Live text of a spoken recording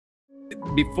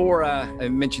Before I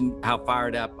mentioned how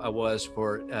fired up I was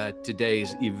for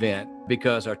today's event,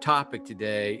 because our topic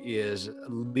today is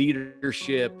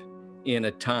leadership in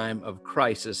a time of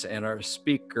crisis, and our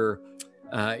speaker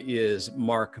is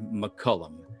Mark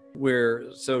McCollum.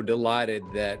 We're so delighted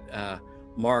that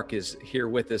Mark is here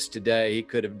with us today. He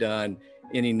could have done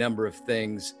any number of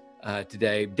things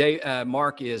today.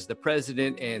 Mark is the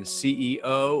president and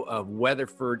CEO of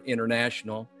Weatherford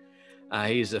International.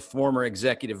 He's a former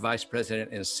executive vice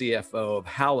president and CFO of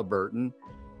Halliburton.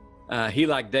 He,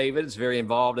 like David, is very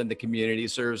involved in the community,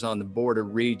 serves on the board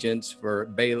of regents for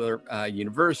Baylor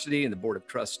University and the board of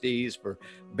trustees for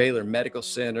Baylor Medical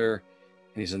Center.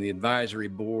 And he's on the advisory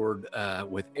board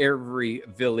with Every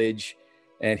Village,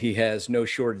 and he has no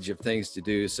shortage of things to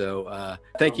do. So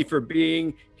thank you for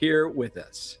being here with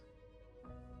us.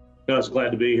 I was glad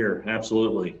to be here.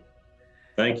 Absolutely.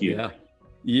 Thank you.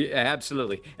 Yeah,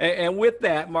 absolutely. And with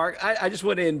that, Mark, I just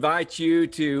want to invite you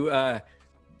to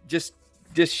just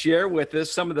share with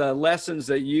us some of the lessons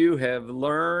that you have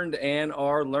learned and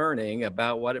are learning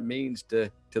about what it means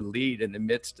to lead in the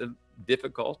midst of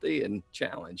difficulty and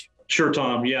challenge. Sure,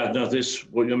 Tom. Yeah, no,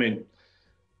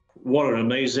 what an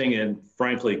amazing and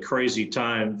frankly crazy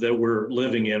time that we're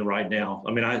living in right now.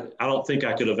 I mean, I don't think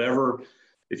I could have ever,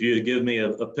 if you had given me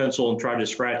a pencil and tried to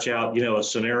scratch out, a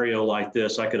scenario like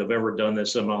this, I could have ever done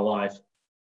this in my life.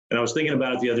 And I was thinking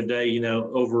about it the other day,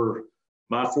 over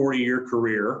my 40-year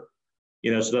career,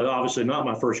 so obviously not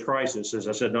my first crisis, as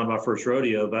I said, not my first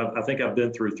rodeo, but I think I've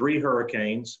been through 3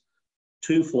 hurricanes,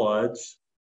 2 floods,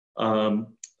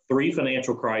 3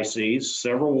 financial crises,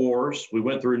 several wars. We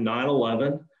went through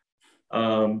 9/11.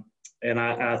 And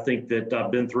I think that I've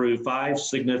been through 5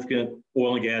 significant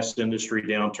oil and gas industry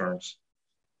downturns.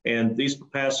 And these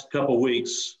past couple of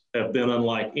weeks have been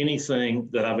unlike anything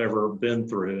that I've ever been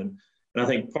through. And I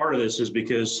think part of this is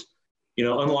because,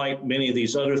 unlike many of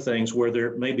these other things where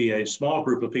there may be a small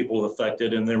group of people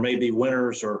affected and there may be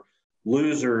winners or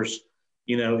losers,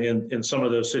 in some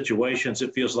of those situations,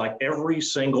 it feels like every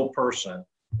single person,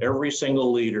 every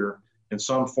single leader in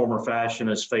some form or fashion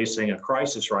is facing a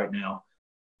crisis right now.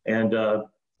 And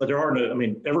but there are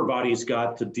no, everybody's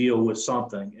got to deal with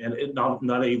something, and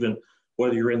not even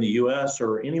whether you're in the U.S.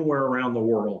 or anywhere around the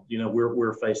world,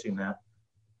 we're facing that.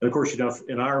 And of course,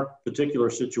 in our particular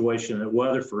situation at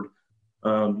Weatherford,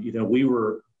 we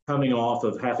were coming off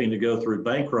of having to go through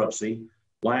bankruptcy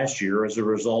last year as a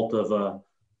result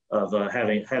of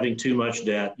having too much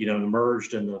debt,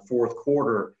 emerged in the fourth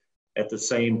quarter at the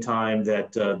same time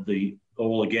that the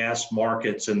oil and gas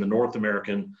markets in the North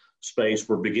American space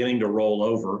were beginning to roll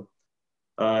over.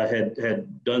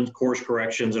 Had done course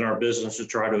corrections in our business to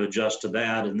try to adjust to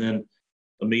that. And then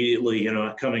immediately,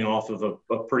 coming off of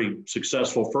a pretty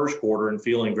successful first quarter and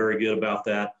feeling very good about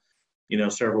that,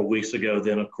 several weeks ago,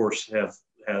 then of course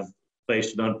have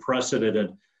faced an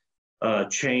unprecedented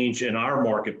change in our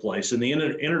marketplace. And the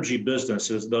energy business,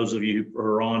 as those of you who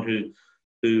are on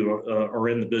who are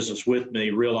in the business with me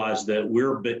realize that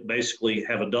we're basically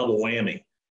have a double whammy.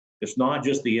 It's not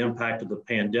just the impact of the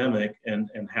pandemic and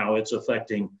how it's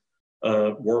affecting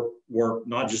work,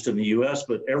 not just in the U.S.,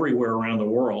 but everywhere around the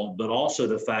world, but also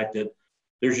the fact that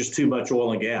there's just too much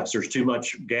oil and gas. There's too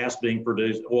much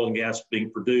oil and gas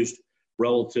being produced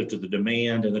relative to the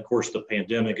demand. And of course, the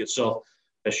pandemic itself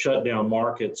has shut down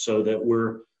markets so that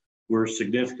we're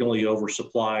significantly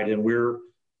oversupplied, and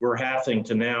we're having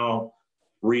to now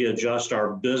readjust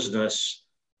our business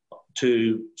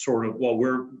to sort of what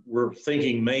we're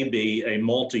thinking may be a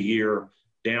multi-year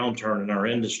downturn in our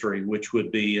industry, which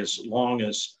would be as long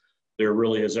as there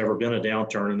really has ever been a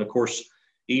downturn. And of course,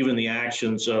 even the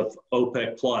actions of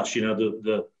OPEC plus,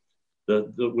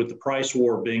 with the price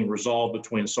war being resolved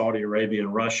between Saudi Arabia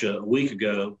and Russia a week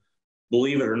ago,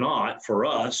 believe it or not, for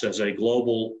us as a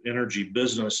global energy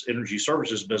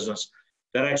services business,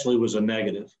 that actually was a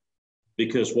negative.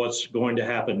 Because what's going to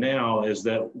happen now is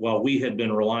that while we had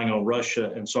been relying on Russia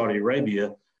and Saudi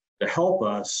Arabia to help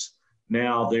us,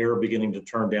 now they're beginning to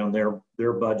turn down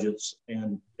their budgets.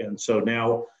 And so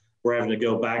now we're having to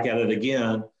go back at it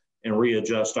again and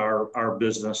readjust our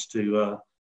business to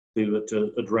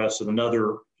address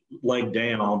another leg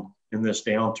down in this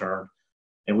downturn.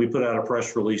 And we put out a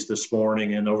press release this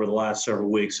morning, and over the last several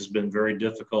weeks has been very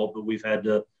difficult, but we've had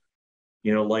to,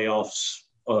 lay off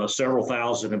several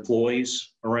thousand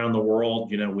employees around the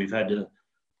world. We've had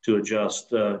to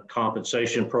adjust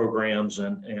compensation programs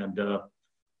and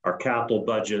our capital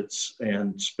budgets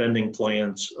and spending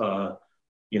plans,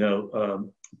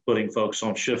 putting folks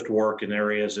on shift work in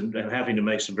areas and having to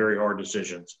make some very hard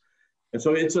decisions. And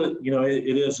so it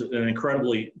is an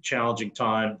incredibly challenging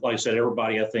time. Like I said,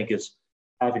 everybody, I think, is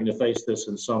having to face this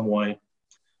in some way.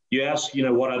 You asked,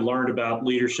 what I learned about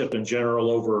leadership in general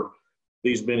over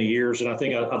these many years, and I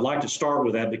think I'd like to start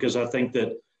with that because I think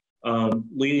that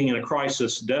leading in a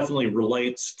crisis definitely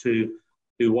relates to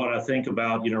what I think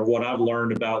about, what I've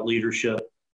learned about leadership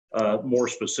more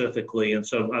specifically. And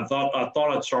so I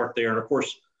thought I'd start there. And of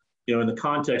course, in the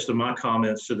context of my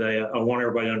comments today, I want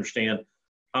everybody to understand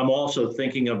I'm also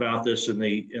thinking about this in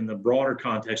the broader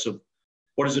context of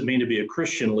what does it mean to be a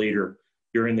Christian leader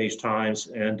during these times,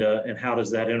 and how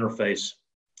does that interface?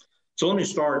 So let me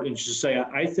start and just say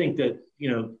I think that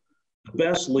the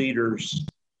best leaders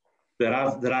that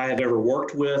I have ever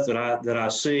worked with, that I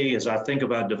see as I think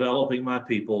about developing my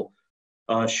people,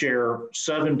 share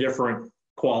 7 different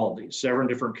qualities, 7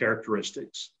 different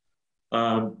characteristics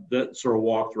that sort of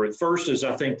walk through it. First is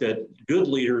I think that good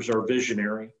leaders are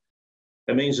visionary.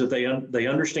 That means that they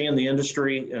understand the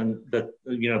industry, and that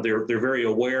they're very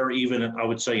aware, even I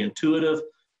would say intuitive,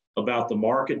 about the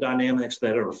market dynamics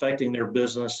that are affecting their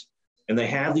business, and they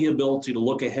have the ability to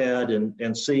look ahead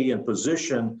and see and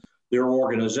position their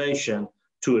organization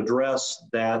to address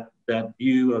that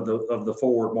view of the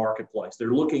forward marketplace.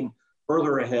 They're looking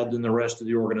further ahead than the rest of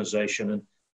the organization,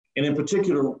 and in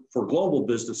particular for global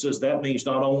businesses, that means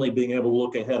not only being able to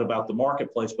look ahead about the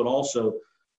marketplace, but also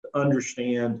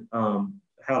understand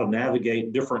how to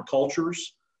navigate different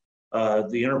cultures,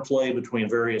 the interplay between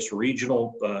various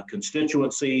regional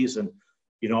constituencies, and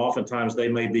oftentimes they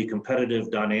may be competitive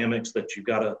dynamics that you've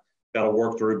got to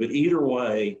work through. But either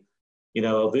way,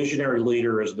 a visionary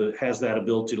leader has that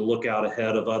ability to look out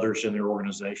ahead of others in their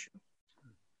organization.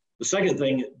 The second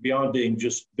thing, beyond being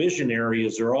just visionary,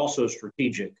 is they're also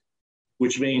strategic,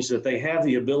 which means that they have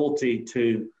the ability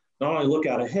to not only look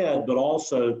out ahead, but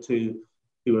also to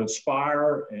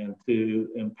inspire and to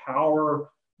empower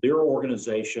their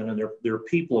organization and their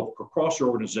people across their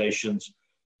organizations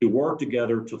to work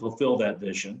together to fulfill that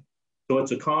vision. So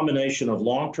it's a combination of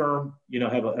long-term,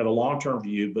 have a long-term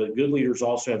view, but good leaders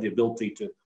also have the ability to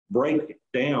break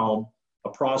down a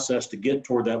process to get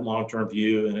toward that long-term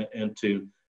view and to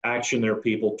action their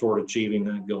people toward achieving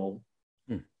that goal.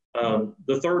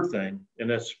 The third thing, and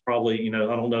that's probably, I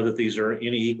don't know that these are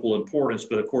any equal importance,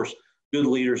 but of course, good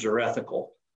leaders are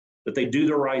ethical, that they do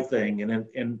the right thing. And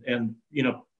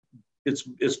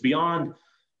it's beyond,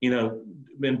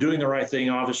 in doing the right thing.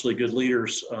 Obviously, good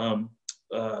leaders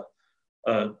are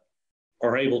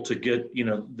able to get,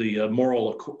 the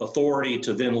moral authority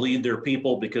to then lead their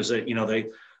people, because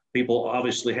people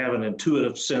obviously have an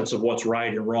intuitive sense of what's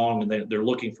right and wrong, and they're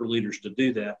looking for leaders to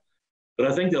do that.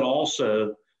 But I think that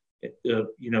also,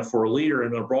 for a leader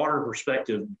in a broader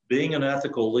perspective, being an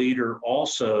ethical leader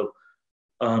also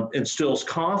instills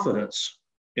confidence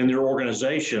in their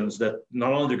organizations that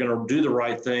not only they're going to do the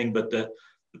right thing, but that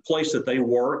the place that they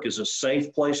work is a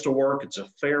safe place to work, it's a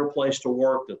fair place to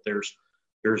work, that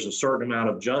there's a certain amount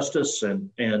of justice and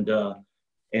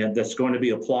that's going to be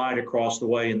applied across the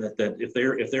way, and that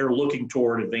if they're looking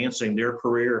toward advancing their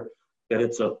career, that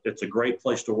it's a great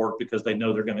place to work because they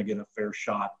know they're going to get a fair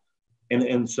shot.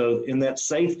 And so in that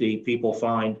safety, people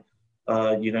find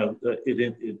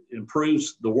it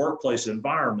improves the workplace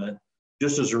environment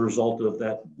just as a result of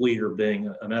that leader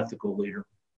being an ethical leader.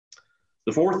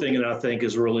 The fourth thing that I think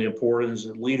is really important is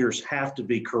that leaders have to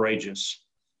be courageous.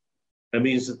 That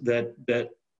means that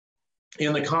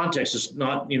in the context, it's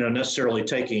not necessarily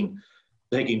taking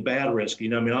bad risk.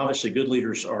 Obviously good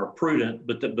leaders are prudent,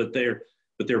 but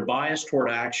they're biased toward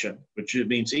action, which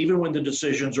means even when the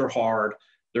decisions are hard,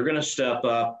 they're going to step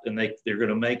up and they're going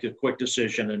to make a quick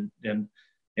decision and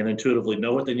intuitively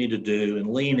know what they need to do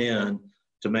and lean in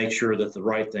to make sure that the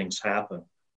right things happen.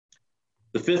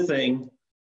 The fifth thing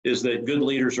is that good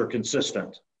leaders are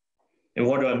consistent. And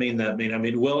what do I mean that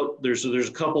mean? Well, there's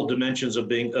a couple dimensions of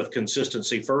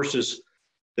consistency. First is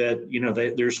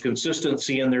that there's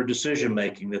consistency in their decision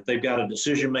making, that they've got a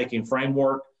decision making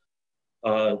framework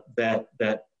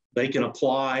that they can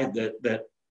apply, that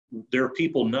their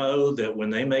people know that when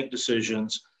they make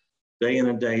decisions day in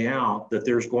and day out, that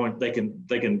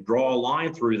they can draw a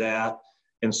line through that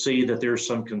and see that there's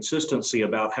some consistency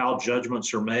about how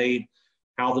judgments are made,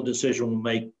 how the decision will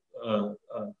make,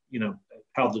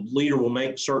 how the leader will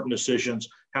make certain decisions,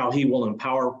 how he will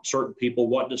empower certain people,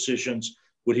 what decisions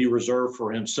would he reserve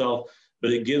for himself.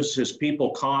 But it gives his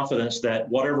people confidence that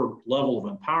whatever level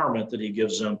of empowerment that he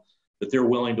gives them, that they're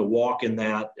willing to walk in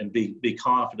that and be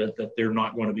confident that they're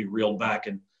not going to be reeled back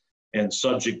and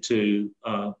subject to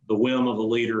the whim of the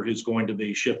leader who's going to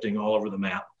be shifting all over the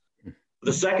map.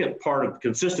 The second part of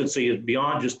consistency is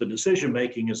beyond just the decision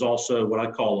making is also what I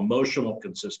call emotional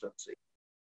consistency.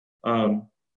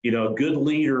 A good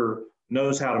leader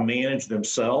knows how to manage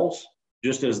themselves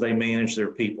just as they manage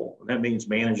their people. And that means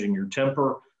managing your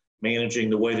temper, managing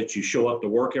the way that you show up to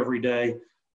work every day.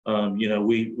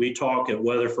 We talk at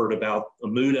Weatherford about a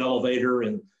mood elevator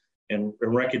and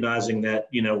recognizing that,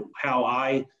 how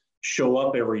I show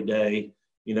up every day,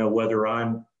 whether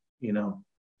I'm,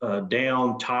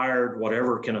 down, tired,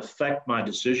 whatever, can affect my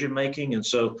decision making. And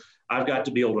so I've got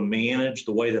to be able to manage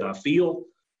the way that I feel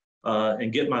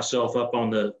and get myself up on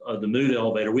the mood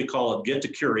elevator. We call it get to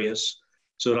curious,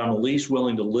 so that I'm at least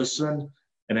willing to listen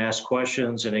and ask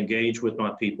questions and engage with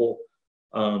my people.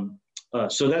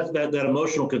 So that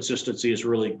emotional consistency is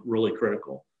really, really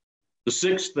critical. The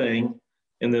sixth thing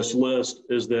in this list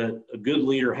is that a good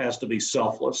leader has to be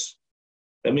selfless.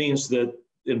 That means that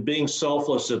in being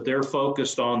selfless, that they're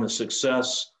focused on the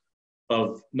success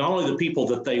of not only the people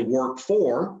that they work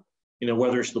for,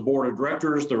 whether it's the board of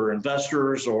directors, their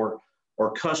investors, or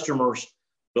customers,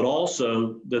 but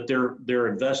also that they're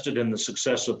invested in the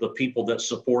success of the people that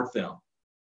support them.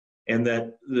 And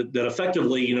that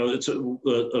effectively, it's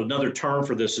another term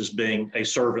for this is being a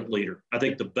servant leader. I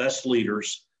think the best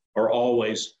leaders are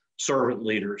always servant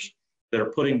leaders that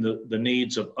are putting the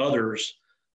needs of others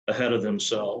ahead of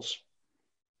themselves.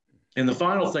 And the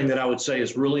final thing that I would say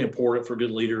is really important for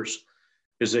good leaders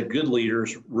is that good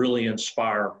leaders really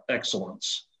inspire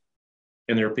excellence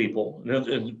in their people.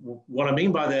 And what I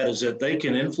mean by that is that they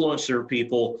can influence their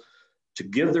people to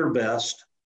give their best,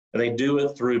 and they do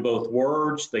it through both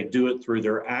words, they do it through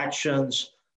their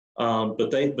actions, but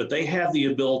they have the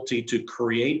ability to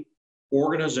create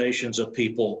organizations of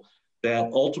people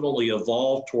that ultimately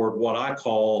evolve toward what I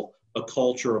call a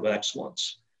culture of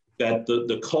excellence. That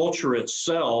the culture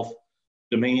itself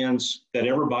demands that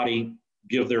everybody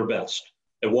give their best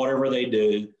at whatever they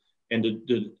do, and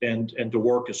to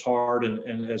work as hard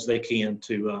and as they can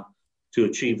to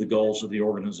achieve the goals of the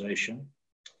organization.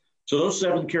 So those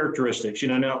 7 characteristics,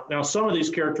 now some of these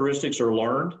characteristics are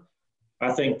learned.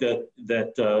 I think that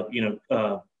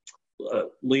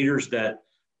leaders that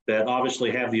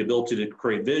obviously have the ability to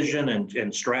create vision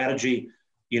and strategy,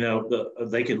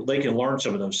 they can learn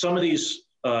some of them. Some of these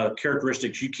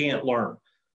characteristics you can't learn.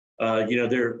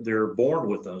 They're born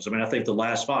with those. I mean, I think the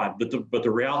last 5, but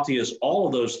the reality is all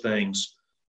of those things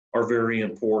are very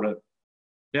important.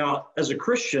 Now, as a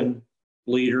Christian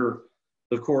leader,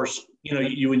 of course,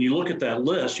 when you look at that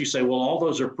list, you say, well, all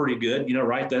those are pretty good,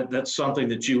 right? That's something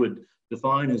that you would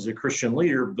define as a Christian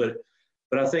leader. But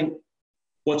I think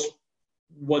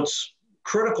what's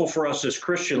critical for us as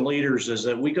Christian leaders is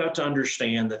that we got to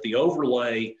understand that the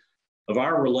overlay of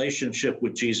our relationship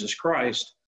with Jesus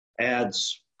Christ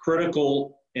adds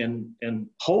critical and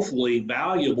hopefully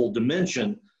valuable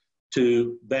dimension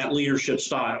to that leadership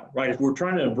style, right? If we're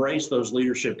trying to embrace those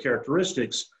leadership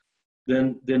characteristics,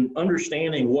 then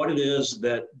understanding what it is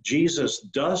that Jesus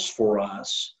does for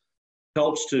us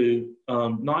helps to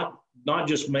not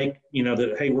just make,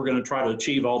 that, hey, we're going to try to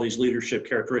achieve all these leadership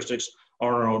characteristics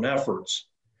on our own efforts,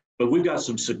 but we've got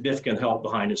some significant help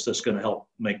behind us that's going to help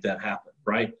make that happen,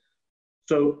 right?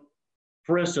 So,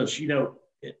 for instance,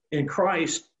 in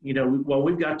Christ, what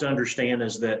we've got to understand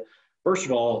is that, first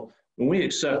of all, when we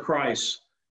accept Christ,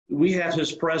 we have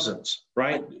his presence,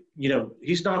 right?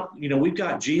 He's not, we've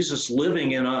got Jesus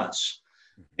living in us.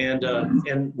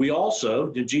 And we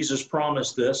also, Jesus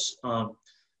promised this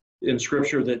in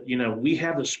Scripture, that, we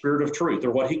have the Spirit of truth,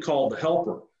 or what he called the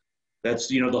helper. That's,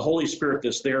 the Holy Spirit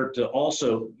that's there to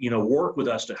also, work with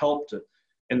us to help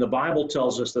and the Bible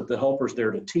tells us that the helper's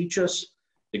there to teach us,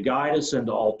 to guide us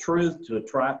into all truth, to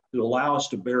allow us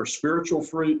to bear spiritual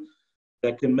fruit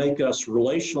that can make us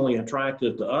relationally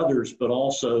attractive to others, but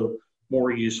also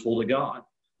more useful to God.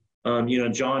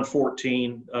 In John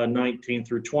 14, 19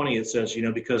 through 20, it says,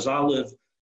 because I live,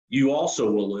 you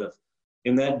also will live.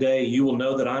 In that day, you will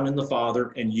know that I'm in the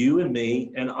Father, and you in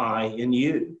me, and I in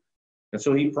you. And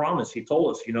so he promised, he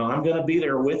told us, I'm going to be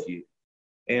there with you.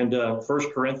 And 1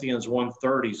 Corinthians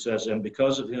 1:30 says, and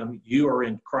because of him, you are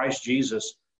in Christ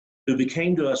Jesus, who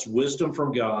became to us wisdom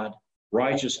from God,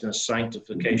 righteousness,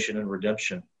 sanctification, and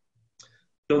redemption.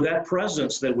 So that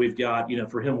presence that we've got,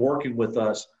 for him working with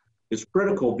us is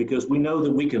critical, because we know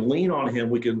that we can lean on him.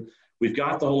 We've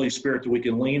got the Holy Spirit that we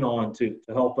can lean on to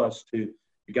help us to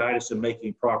guide us in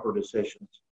making proper decisions.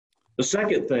 The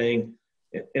second thing,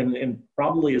 and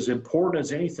probably as important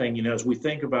as anything, as we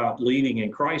think about leading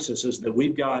in crisis, is that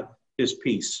we've got his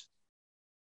peace.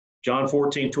 John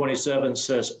 14:27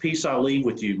 says, peace I leave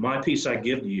with you, my peace I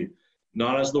give to you.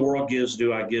 Not as the world gives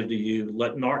do I give to you.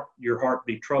 Let not your heart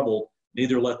be troubled,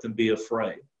 neither let them be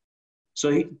afraid.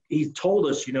 So he told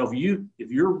us,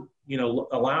 if you're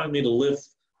allowing me to live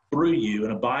through you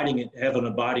and have an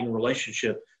abiding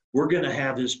relationship, we're going to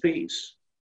have his peace.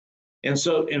 And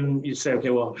so, and you say, okay,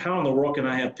 well, how in the world can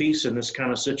I have peace in this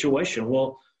kind of situation?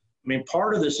 Well, I mean,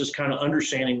 part of this is kind of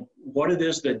understanding what it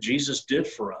is that Jesus did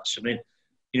for us. I mean,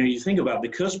 you know, you think about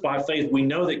it, because by faith, we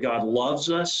know that God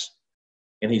loves us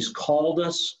and he's called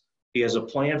us. He has a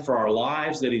plan for our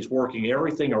lives, that he's working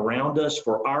everything around us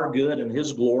for our good and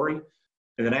his glory.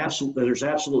 And that there's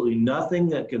absolutely nothing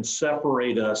that can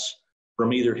separate us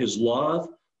from either his love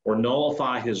or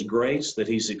nullify his grace that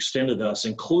he's extended us,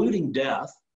 including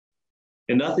death,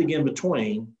 and nothing in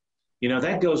between. You know,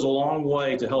 that goes a long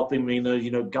way to helping me know,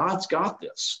 you know, God's got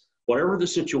this. Whatever the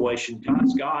situation,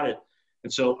 God's got it.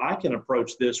 And so I can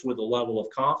approach this with a level of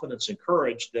confidence and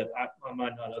courage that I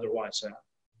might not otherwise have.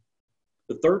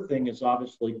 The third thing is,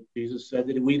 obviously, Jesus said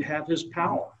that we'd have his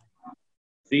power.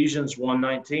 Ephesians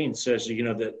 1:19 says, you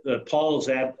know, that Paul is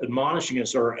admonishing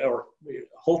us or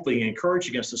hopefully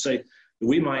encouraging us to say that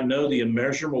we might know the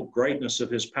immeasurable greatness of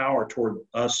his power toward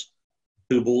us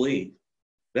who believe.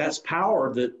 That's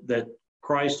power that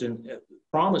Christ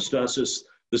promised us is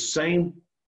the same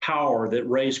power that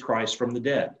raised Christ from the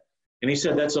dead. And he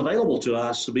said that's available to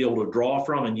us to be able to draw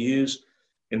from and use,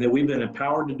 and that we've been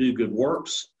empowered to do good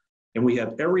works, and we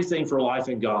have everything for life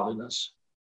and godliness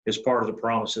as part of the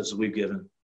promises that we've given.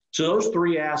 So those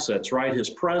three assets, right? His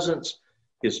presence,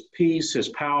 his peace, his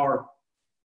power,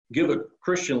 give a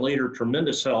Christian leader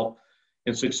tremendous help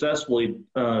in successfully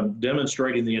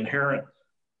demonstrating the inherent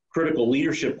critical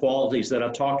leadership qualities that I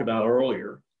talked about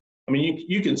earlier. I mean,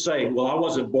 you can say, well, I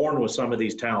wasn't born with some of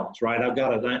these talents, right? I've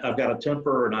got a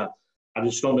temper, and I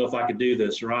just don't know if I could do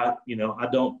this, right? You know, I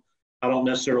don't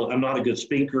necessarily, I'm not a good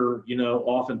speaker, you know,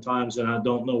 oftentimes, and I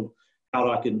don't know how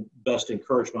I can best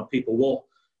encourage my people. Well,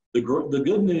 the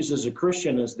good news as a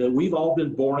Christian is that we've all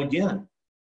been born again.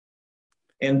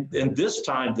 And this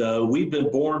time, though, we've been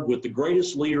born with the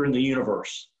greatest leader in the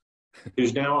universe,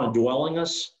 who's now indwelling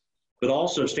us, but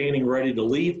also standing ready to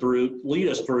lead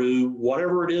us through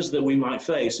whatever it is that we might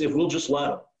face, if we'll just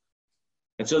let him.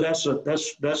 And so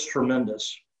that's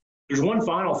tremendous. There's one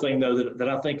final thing, though, that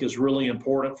I think is really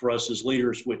important for us as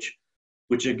leaders, which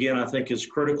again, I think is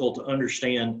critical to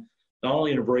understand, not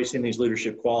only in embracing these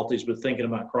leadership qualities, but thinking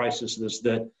about crisis, is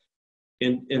that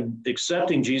in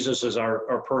accepting Jesus as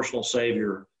our personal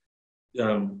Savior,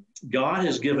 God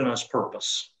has given us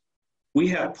purpose. We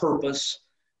have purpose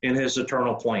in his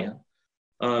eternal plan.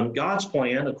 God's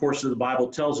plan, of course, the Bible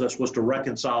tells us, was to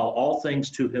reconcile all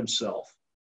things to himself.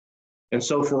 And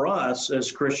so for us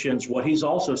as Christians, what he's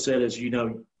also said is, you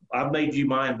know, I've made you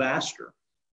my ambassador.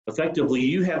 Effectively,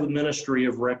 you have a ministry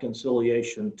of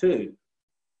reconciliation too.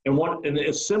 And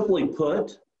it's simply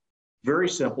put, very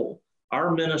simple,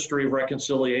 our ministry of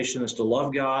reconciliation is to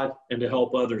love God and to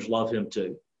help others love him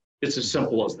too. It's as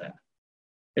simple as that.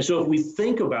 And so if we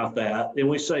think about that and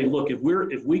we say, look, if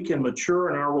we can mature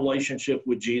in our relationship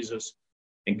with Jesus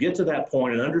and get to that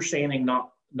point and understanding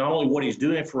not only what he's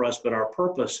doing for us, but our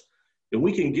purpose, then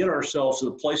we can get ourselves to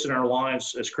the place in our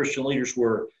lives as Christian leaders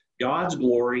where God's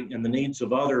glory and the needs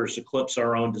of others eclipse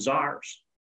our own desires.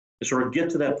 And sort of get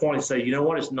to that point and say, you know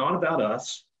what, it's not about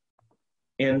us.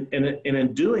 And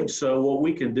in doing so, what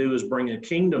we can do is bring a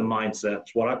kingdom mindset,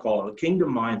 it's what I call it, a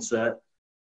kingdom mindset,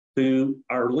 to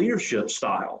our leadership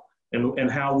style and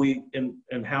how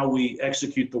we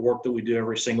execute the work that we do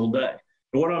every single day.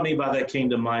 And what do I mean by that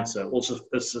kingdom mindset? Well,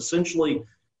 it's essentially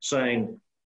saying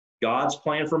God's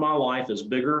plan for my life is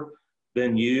bigger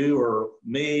than you or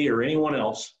me or anyone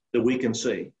else that we can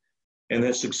see. And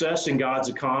that success in God's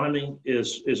economy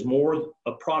is more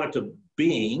a product of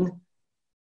being,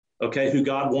 okay, who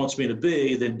God wants me to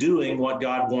be, than doing what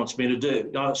God wants me to do.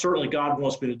 Now, certainly God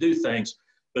wants me to do things,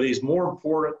 but he's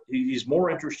more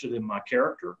interested in my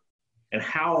character and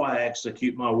how I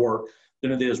execute my work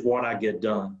than it is what I get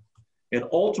done. And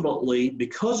ultimately,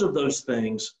 because of those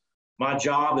things, my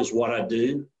job is what I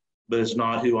do, but it's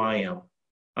not who I am.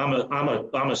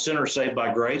 I'm a sinner saved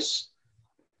by grace,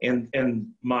 and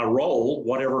my role,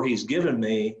 whatever he's given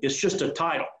me, is just a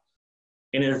title.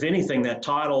 And if anything, that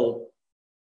title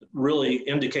really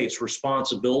indicates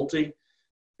responsibility.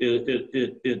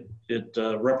 It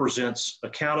represents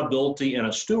accountability and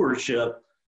a stewardship,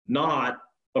 not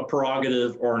a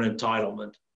prerogative or an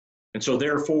entitlement. And so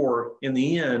therefore, in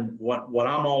the end, what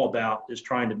I'm all about is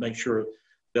trying to make sure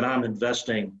that I'm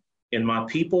investing in my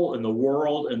people, in the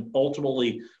world, and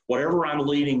ultimately, whatever I'm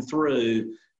leading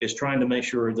through is trying to make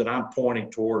sure that I'm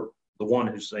pointing toward the one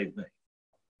who saved me.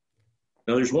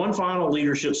 Now, there's one final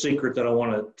leadership secret that I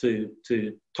wanted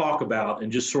to talk about,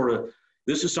 and just sort of,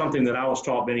 this is something that I was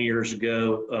taught many years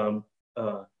ago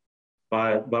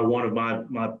by one of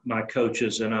my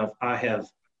coaches, and I have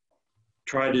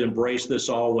tried to embrace this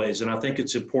always. And I think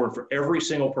it's important for every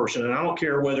single person. And I don't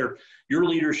care whether your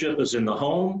leadership is in the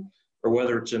home or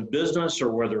whether it's in business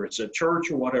or whether it's at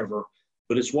church or whatever,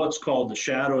 but it's what's called the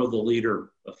shadow of the leader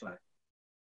effect.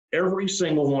 Every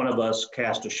single one of us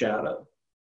cast a shadow.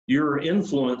 You're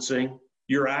influencing,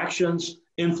 your actions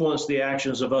influence the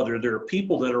actions of others. There are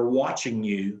people that are watching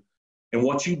you and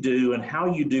what you do and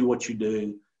how you do what you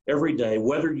do every day,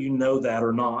 whether you know that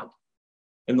or not.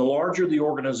 And the larger the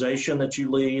organization that you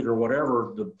lead or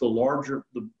whatever, the larger,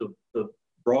 the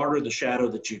broader the shadow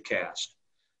that you cast.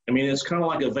 I mean, it's kind of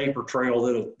like a vapor trail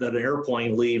that an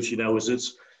airplane leaves, as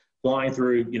it's flying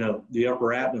through, the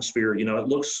upper atmosphere. It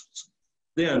looks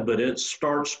thin, but it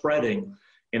starts spreading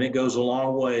and it goes a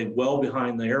long way well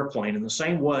behind the airplane. In the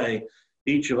same way,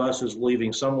 each of us is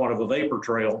leaving somewhat of a vapor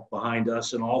trail behind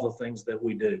us in all the things that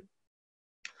we do.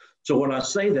 So when I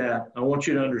say that, I want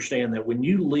you to understand that when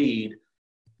you lead,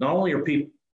 not only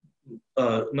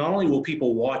will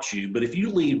people watch you, but if you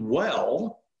lead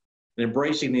well,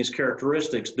 embracing these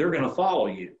characteristics, they're going to follow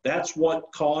you. That's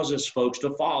what causes folks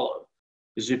to follow,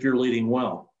 is if you're leading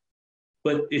well.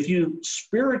 But if you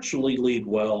spiritually lead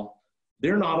well,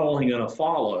 they're not only going to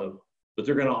follow, but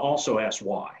they're going to also ask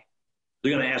why.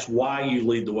 They're going to ask why you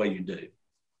lead the way you do.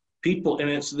 People, and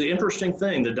it's the interesting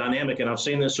thing, the dynamic, and I've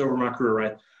seen this over my career,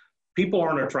 right? People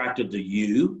aren't attracted to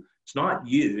you. It's not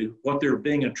you. What they're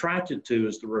being attracted to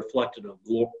is the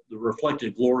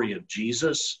reflected glory of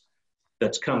Jesus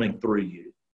that's coming through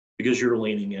you because you're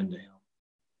leaning into him.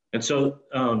 And so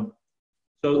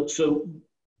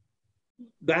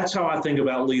that's how I think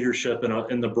about leadership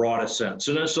in the broadest sense.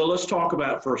 And so let's talk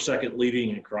about for a second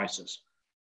leading in crisis.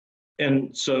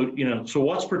 And so, so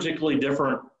what's particularly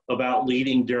different about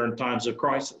leading during times of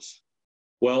crisis?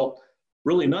 Well,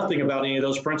 really nothing about any of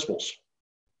those principles.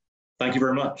 Thank you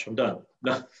very much. I'm done.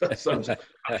 No, Thank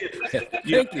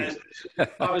you.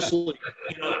 Obviously,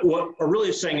 what I'm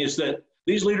really saying is that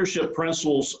these leadership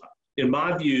principles, in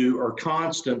my view, are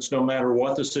constants no matter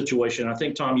what the situation. I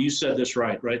think, Tom, you said this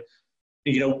right?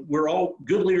 We're all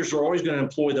good leaders are always going to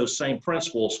employ those same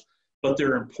principles, but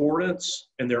their importance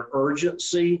and their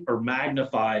urgency are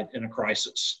magnified in a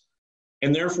crisis.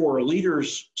 And therefore, a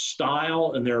leader's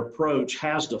style and their approach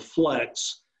has to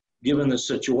flex given the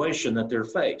situation that they're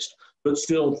faced, but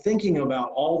still thinking about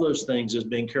all those things as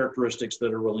being characteristics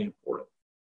that are really important.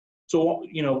 So,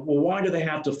 why do they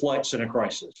have to flex in a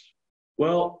crisis?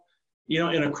 Well,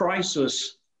 in a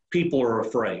crisis, people are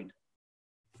afraid.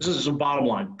 This is the bottom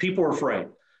line. People are afraid.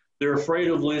 They're afraid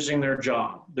of losing their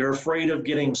job. They're afraid of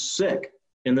getting sick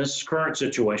in this current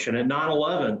situation. At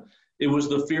 9/11, it was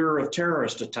the fear of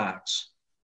terrorist attacks.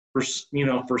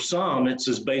 For some, it's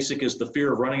as basic as the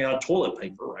fear of running out of toilet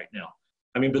paper right now.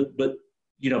 I mean, but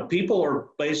people are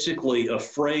basically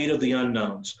afraid of the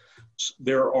unknowns.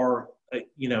 There are,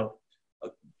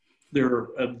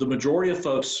 the majority of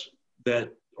folks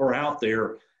that are out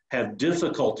there have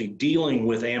difficulty dealing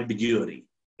with ambiguity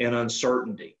and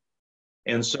uncertainty.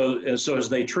 And so as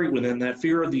they treat within that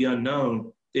fear of the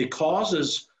unknown, it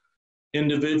causes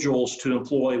individuals to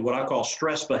employ what I call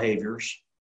stress behaviors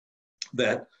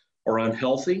that are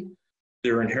unhealthy.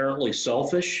 They're inherently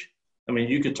selfish. I mean,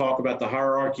 you could talk about the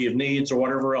hierarchy of needs or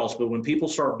whatever else, but when people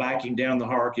start backing down the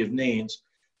hierarchy of needs,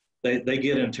 they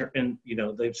get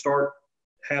they start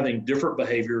having different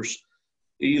behaviors,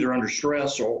 either under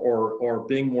stress or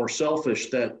being more selfish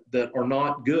that are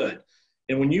not good.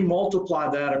 And when you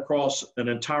multiply that across an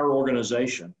entire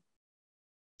organization,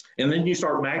 and then you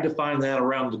start magnifying that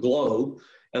around the globe,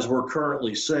 as we're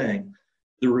currently seeing,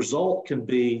 the result can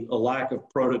be a lack of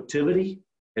productivity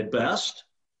at best,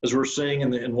 as we're seeing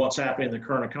in what's happening in the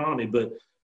current economy.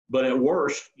 But at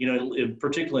worst,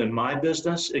 particularly in my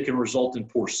business, it can result in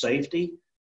poor safety.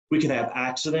 We can have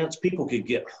accidents. People could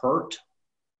get hurt.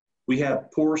 We have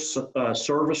poor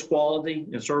service quality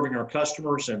in serving our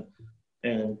customers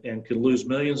and could lose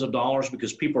millions of dollars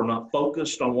because people are not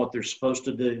focused on what they're supposed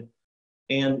to do.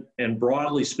 And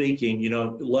broadly speaking,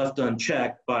 left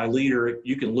unchecked by a leader,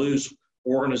 you can lose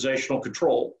organizational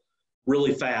control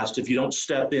really fast if you don't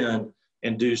step in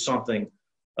and do something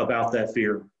about that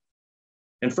fear.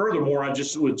 And furthermore, I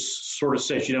just would sort of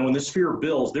say, when this fear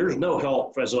builds, there's no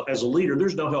help as a leader,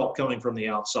 there's no help coming from the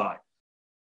outside.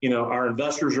 Our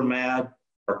investors are mad,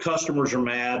 our customers are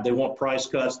mad, they want price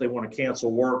cuts, they want to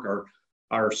cancel work,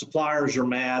 our suppliers are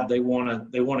mad, they want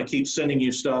to keep sending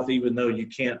you stuff even though you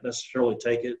can't necessarily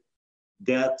take it.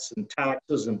 Debts and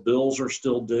taxes and bills are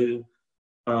still due.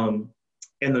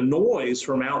 And the noise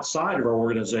from outside of our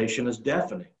organization is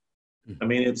deafening. I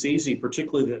mean, it's easy,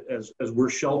 particularly that as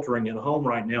we're sheltering at home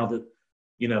right now, that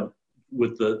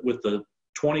with the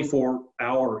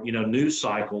 24-hour news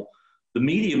cycle, the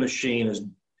media machine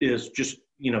is just,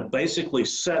 basically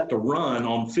set to run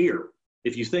on fear.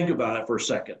 If you think about it for a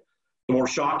second, the more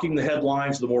shocking the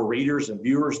headlines, the more readers and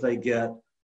viewers they get,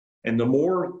 and the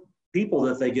more people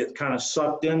that they get kind of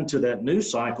sucked into that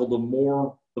news cycle, the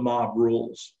more the mob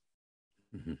rules.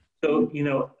 Mm-hmm. So,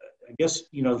 I guess,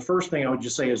 the first thing I would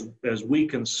just say is, as we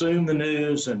consume the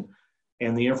news and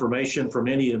the information from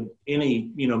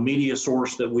any media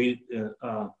source that we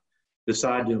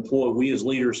decide to employ, we as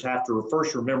leaders have to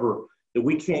first remember that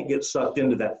we can't get sucked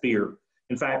into that fear.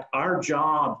 In fact, our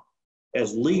job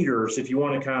as leaders, if you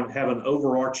want to kind of have an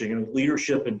overarching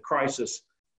leadership in crisis,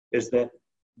 is that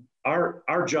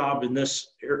our job in this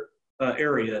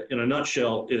area, in a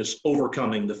nutshell, is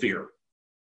overcoming the fear.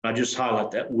 I just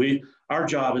highlight that. Our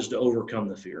job is to overcome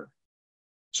the fear.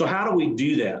 So how do we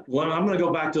do that? Well, I'm going to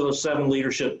go back to those 7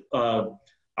 leadership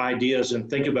ideas and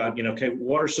think about, okay,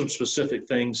 what are some specific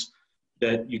things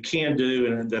that you can do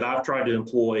and that I've tried to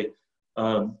employ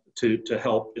to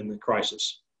help in the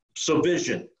crisis. So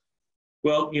vision.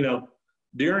 Well,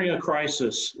 during a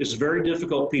crisis, it's very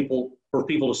difficult for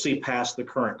people to see past the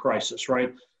current crisis,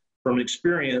 right? From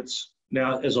experience,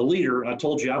 now as a leader, I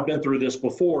told you I've been through this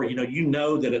before. You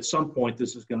know that at some point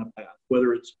this is going to pass,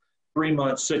 whether it's 3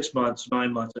 months, 6 months,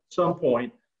 9 months. At some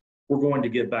point, we're going to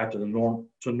get back to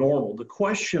normal. The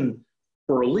question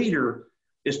for a leader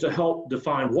is to help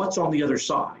define what's on the other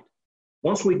side.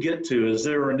 Once we get to, is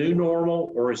there a new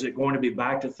normal, or is it going to be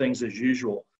back to things as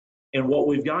usual? And what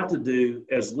we've got to do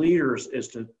as leaders is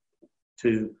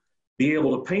to be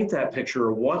able to paint that picture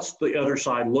of what's the other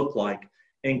side look like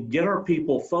and get our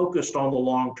people focused on the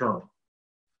long term,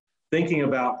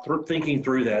 thinking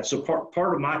through that. So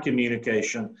part of my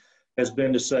communication has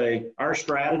been to say our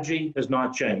strategy has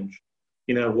not changed.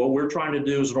 What we're trying to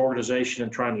do as an organization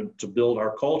and trying to build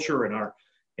our culture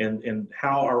and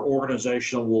how our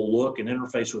organization will look and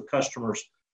interface with customers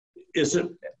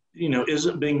isn't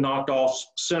being knocked off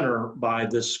center by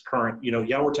this current,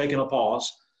 we're taking a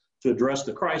pause to address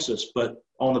the crisis, but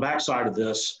on the backside of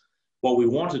this, what we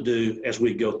want to do as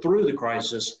we go through the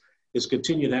crisis is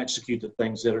continue to execute the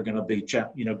things that are going to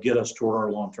get us toward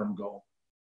our long-term goal.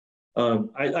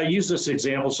 I use this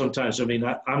example sometimes. I mean,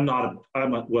 I'm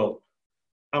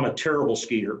a terrible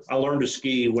skier. I learned to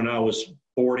ski when I was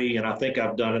 40, and I think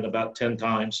I've done it about 10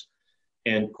 times.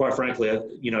 And quite frankly,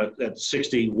 at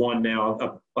 61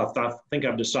 now, I think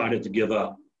I've decided to give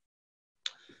up.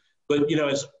 But,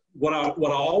 what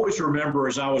I always remember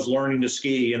is I was learning to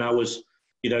ski, and I was,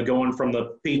 going from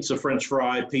the pizza, French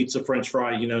fry,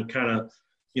 kind of,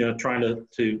 trying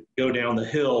to go down the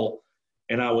hill.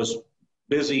 And I was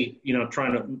busy,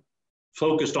 trying to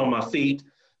focused on my feet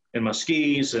and my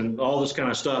skis and all this kind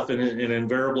of stuff, and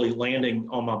invariably landing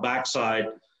on my backside.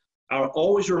 I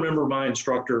always remember my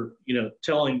instructor,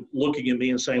 looking at me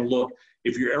and saying, look,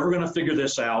 if you're ever going to figure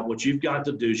this out, what you've got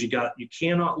to do is you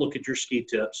cannot look at your ski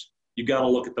tips. You got to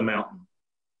look at the mountain.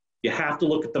 You have to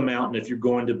look at the mountain if you're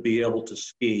going to be able to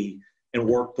ski and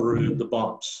work through the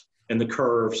bumps and the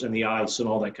curves and the ice and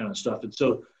all that kind of stuff. And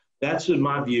so that's, in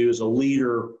my view, as a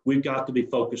leader, we've got to be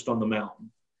focused on the mountain,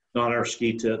 not our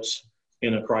ski tips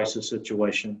in a crisis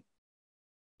situation.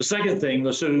 The second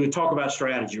thing, so we talk about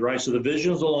strategy, right? So the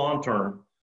vision is the long term.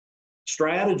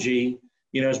 Strategy,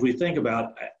 as we think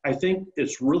about, I think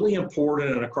it's really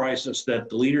important in a crisis that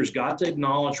the leaders got to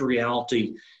acknowledge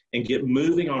reality and get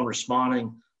moving on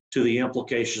responding to the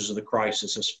implications of the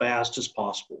crisis as fast as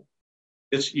possible.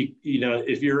 It's,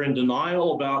 if you're in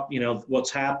denial about,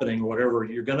 what's happening or whatever,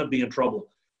 you're going to be in trouble.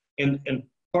 And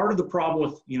part of the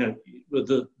problem with,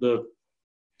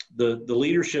 the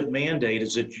leadership mandate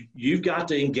is that you've got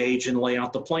to engage and lay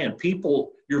out the plan.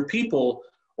 Your people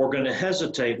are going to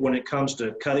hesitate when it comes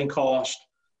to cutting costs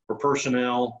or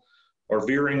personnel or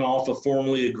veering off of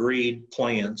formally agreed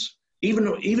plans. Even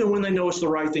when they know it's the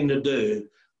right thing to do,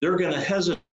 they're going to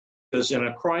hesitate, because in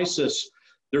a crisis,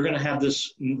 they're going to have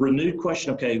this renewed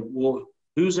question, okay, well,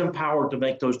 who's empowered to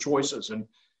make those choices? And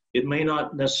it may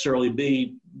not necessarily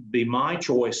be my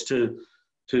choice to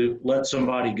let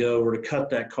somebody go or to cut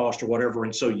that cost or whatever.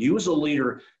 And so you as a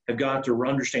leader have got to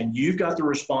understand you've got the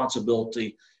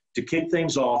responsibility to kick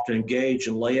things off, to engage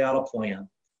and lay out a plan.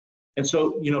 And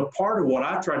so, part of what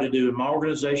I try to do in my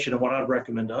organization and what I'd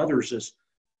recommend to others is,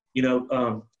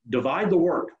 divide the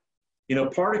work.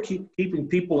 Part of keeping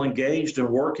people engaged and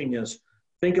working is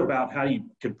think about how you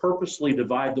can purposely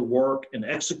divide the work and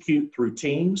execute through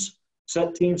teams,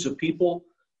 set teams of people,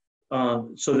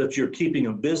 so that you're keeping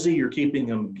them busy, you're keeping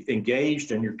them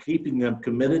engaged, and you're keeping them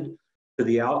committed to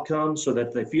the outcome so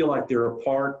that they feel like they're a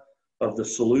part of the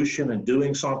solution and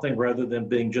doing something rather than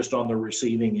being just on the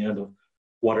receiving end of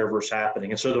whatever's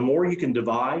happening. And so the more you can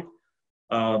divide,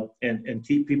 and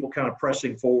keep people kind of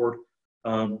pressing forward,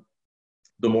 the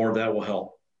more that will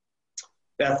help.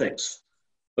 Ethics.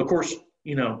 Of course,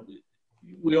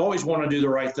 we always want to do the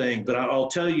right thing, but I'll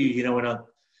tell you,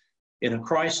 in a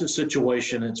crisis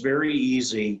situation, it's very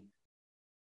easy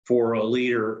for a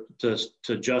leader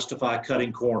to justify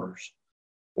cutting corners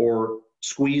or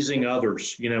squeezing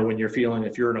others, when you're feeling,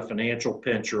 if you're in a financial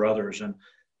pinch or others.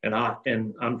 And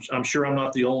I'm sure I'm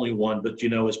not the only one, but,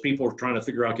 as people are trying to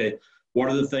figure out, okay, what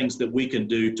are the things that we can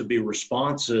do to be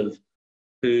responsive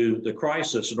to the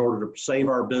crisis in order to save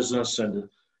our business and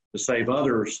to save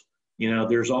others?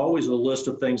 There's always a list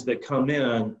of things that come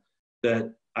in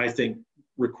that I think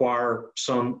require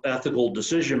some ethical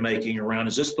decision-making around,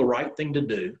 is this the right thing to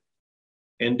do?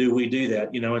 And do we do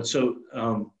that? And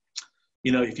so,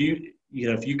 if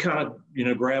you kind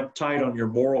of, grab tight on your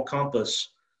moral compass,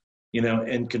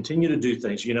 and continue to do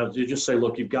things, to just say,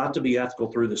 look, you've got to be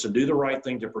ethical through this and do the right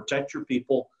thing to protect your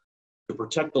people, to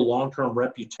protect the long-term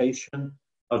reputation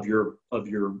of your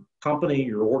company,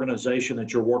 your organization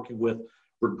that you're working with,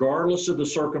 regardless of the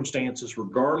circumstances,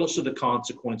 regardless of the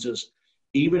consequences,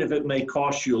 even if it may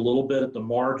cost you a little bit at the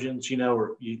margins,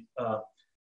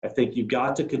 I think you've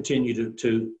got to continue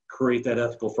to create that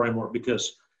ethical framework,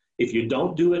 because if you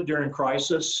don't do it during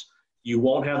crisis, you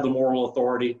won't have the moral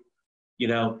authority,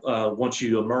 once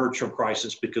you emerge from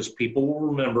crisis, because people will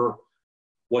remember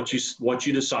what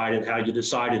you decided, how you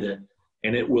decided it,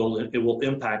 and it will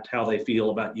impact how they feel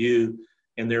about you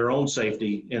and their own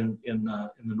safety in the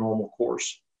normal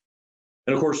course.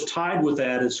 And of course, tied with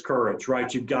that is courage,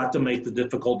 right? You've got to make the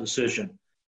difficult decision.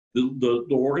 The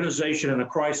organization in a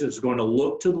crisis is going to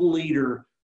look to the leader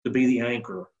to be the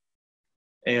anchor.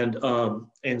 And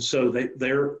so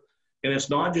they're, and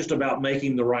it's not just about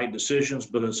making the right decisions,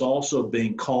 but it's also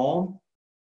being calm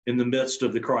in the midst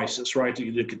of the crisis, right?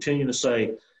 To continue to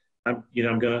say, I'm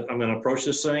going to approach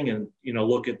this thing, and,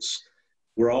 look,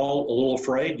 we're all a little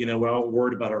afraid, we're all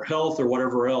worried about our health or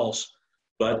whatever else.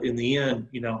 But in the end,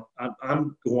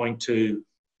 I'm going to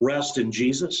rest in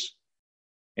Jesus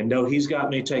and know He's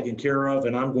got me taken care of.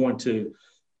 And I'm going to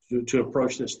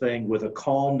approach this thing with a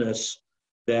calmness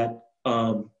that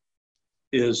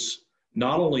is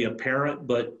not only apparent,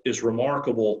 but is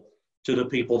remarkable to the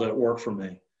people that work for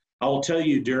me. I will tell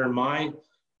you, during my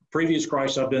previous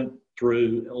crisis I've been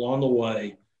through along the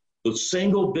way, the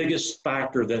single biggest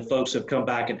factor that folks have come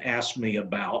back and asked me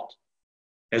about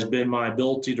has been my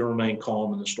ability to remain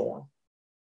calm in the storm.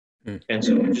 And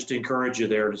so I just encourage you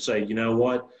there to say, you know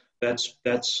what, that's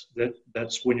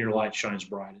when your light shines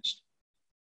brightest.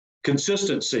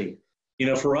 Consistency.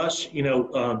 For us,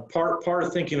 part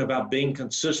of thinking about being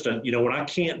consistent, when I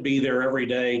can't be there every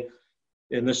day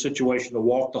in this situation, to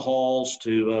walk the halls,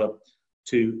 to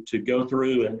go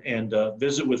through and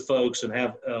visit with folks and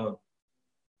have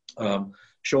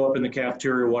show up in the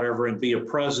cafeteria or whatever and be a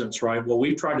presence, right? What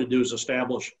we've tried to do is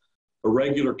establish a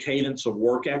regular cadence of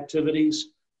work activities,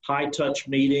 high-touch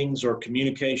meetings or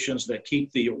communications that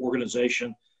keep the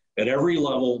organization at every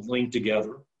level linked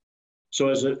together. So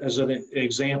as an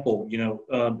example,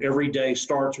 every day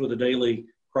starts with a daily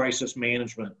crisis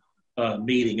management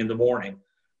meeting in the morning.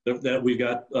 That we've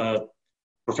got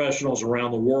professionals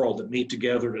around the world that meet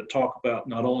together to talk about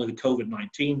not only the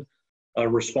COVID-19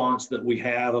 response that we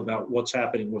have, about what's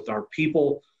happening with our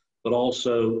people, but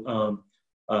also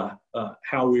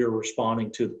how we are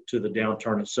responding to the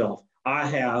downturn itself. I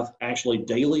have actually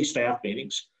daily staff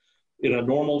meetings. In a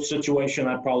normal situation,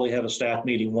 I probably have a staff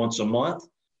meeting once a month,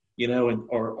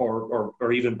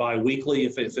 or even bi-weekly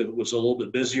if it was a little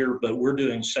bit busier, but we're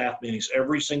doing staff meetings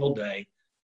every single day,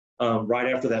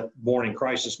 right after that morning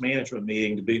crisis management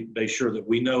meeting, to be sure that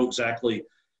we know exactly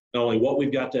not only what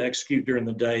we've got to execute during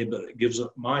the day, but it gives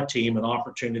my team an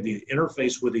opportunity to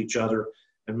interface with each other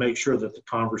and make sure that the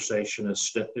conversation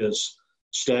is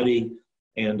steady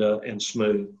and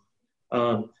smooth.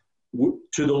 To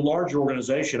the large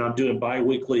organization, I'm doing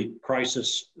bi-weekly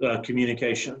crisis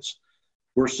communications.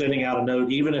 We're sending out a note,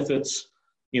 even if it's,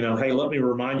 hey, let me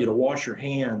remind you to wash your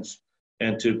hands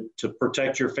and to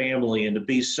protect your family and to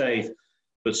be safe,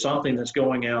 but something that's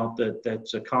going out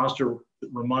that's a constant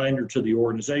reminder to the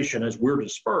organization as we're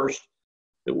dispersed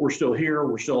that we're still here,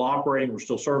 we're still operating, we're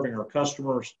still serving our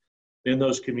customers. In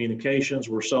those communications,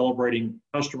 we're celebrating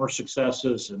customer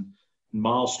successes and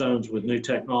milestones with new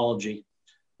technology.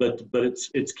 But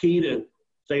it's key to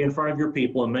stay in front of your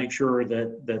people and make sure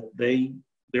that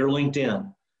they're linked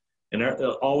in. And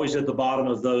always at the bottom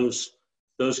of those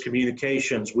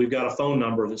communications, we've got a phone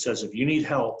number that says, if you need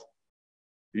help,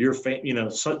 your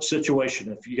situation,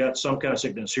 if you got some kind of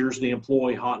sickness, here's the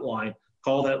employee hotline,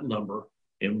 call that number,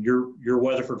 and your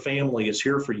Weatherford family is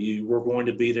here for you. We're going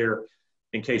to be there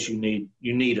in case you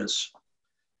need us.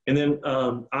 And then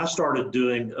I started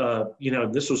doing,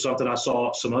 this was something I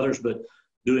saw some others, but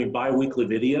doing biweekly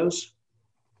videos,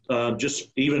 just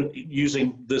even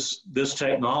using this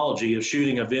technology of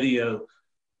shooting a video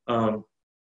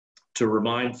to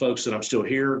remind folks that I'm still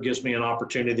here. It gives me an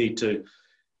opportunity to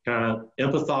kind of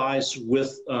empathize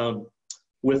with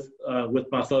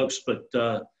my folks,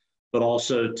 but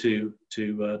also to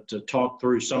talk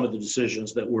through some of the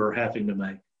decisions that we're having to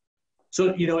make.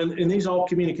 So, in these all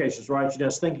communications, right,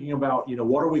 thinking about,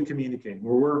 what are we communicating?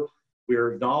 We're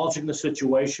acknowledging the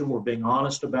situation. We're being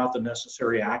honest about the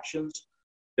necessary actions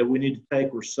that we need to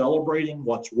take. We're celebrating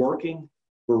what's working.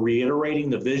 We're reiterating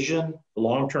the vision, the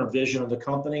long-term vision of the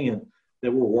company, and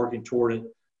that we're working toward it.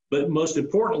 But most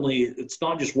importantly, it's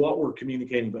not just what we're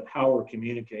communicating, but how we're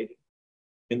communicating.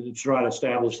 And to try to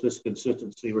establish this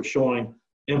consistency, we're showing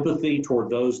empathy toward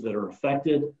those that are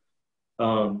affected.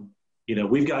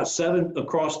 We've got 7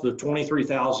 across the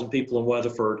 23,000 people in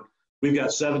Weatherford. We've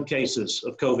got 7 cases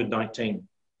of COVID-19.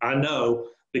 I know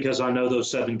because I know those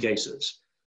 7 cases.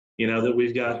 That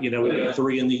we've got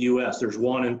 3 in the U.S. There's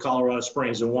 1 in Colorado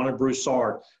Springs and 1 in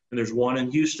Broussard, and there's 1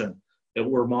 in Houston that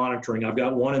we're monitoring. I've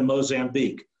got 1 in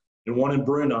Mozambique and 1 in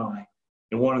Brunei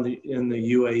and 1 in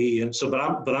the UAE. And so,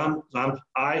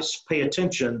 I pay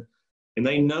attention, and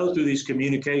they know through these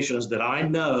communications that I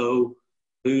know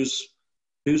who's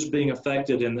being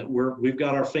affected, and that we've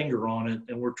got our finger on it,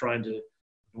 and we're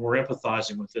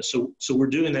empathizing with this. So we're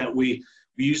doing that. We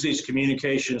use these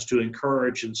communications to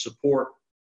encourage and support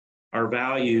our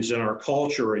values and our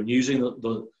culture, and using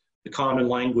the common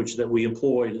language that we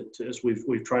employ as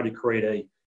we've tried to create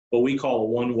what we call a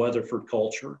one Weatherford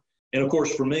culture. And of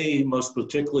course, for me, most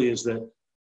particularly, is that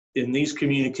in these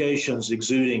communications,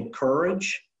 exuding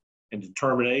courage and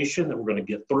determination that we're going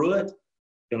to get through it,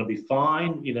 going to be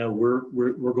fine.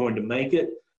 We're going to make it.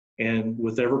 And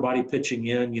with everybody pitching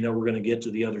in, we're going to get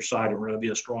to the other side, and we're going to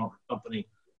be a stronger company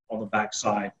on the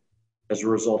backside as a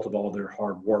result of all their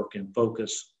hard work and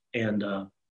focus and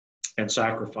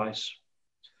sacrifice.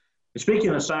 And speaking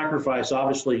of sacrifice,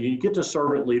 obviously, you get to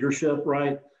servant leadership,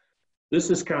 right? This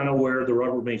is kind of where the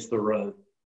rubber meets the road.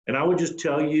 And I would just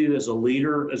tell you, as a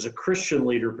leader, as a Christian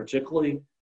leader particularly,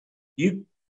 you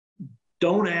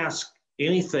don't ask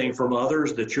anything from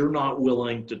others that you're not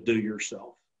willing to do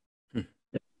yourself.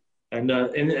 And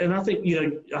I think,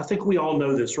 I think we all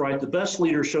know this, right? The best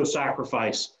leaders show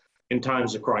sacrifice in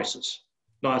times of crisis,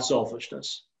 not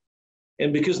selfishness.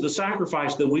 And because the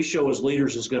sacrifice that we show as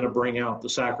leaders is going to bring out the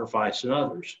sacrifice in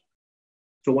others.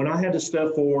 So when I had to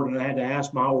step forward and I had to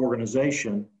ask my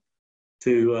organization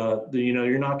to,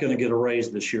 you're not going to get a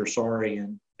raise this year, sorry.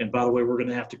 And by the way, we're going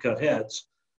to have to cut heads.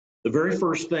 The very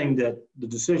first thing the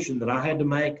decision that I had to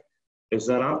make is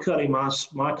that I'm cutting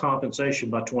my compensation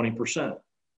by 20%.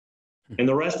 And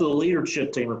the rest of the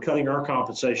leadership team are cutting our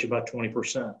compensation by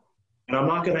 20%. And I'm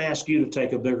not going to ask you to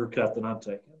take a bigger cut than I'm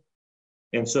taking.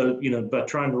 And so, by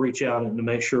trying to reach out and to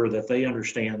make sure that they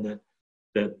understand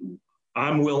that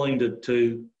I'm willing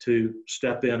to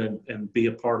step in and be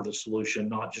a part of the solution,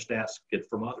 not just ask it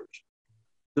from others.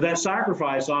 So that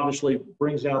sacrifice obviously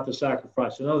brings out the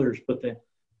sacrifice in others, but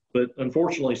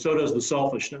unfortunately, so does the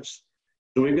selfishness.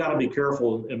 So we've got to be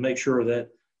careful and make sure that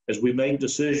as we make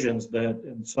decisions, that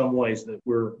in some ways that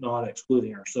we're not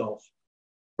excluding ourselves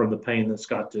from the pain that's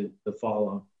got to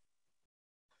follow.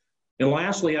 And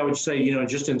lastly, I would say,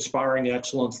 just inspiring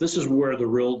excellence. This is where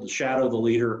the shadow of the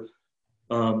leader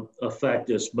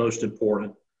effect is most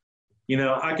important.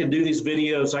 I can do these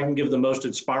videos. I can give the most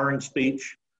inspiring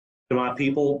speech to my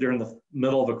people during the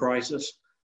middle of a crisis.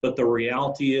 But the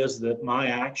reality is that my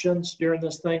actions during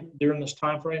this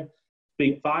time frame,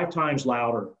 speak 5 times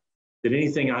louder than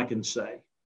anything I can say.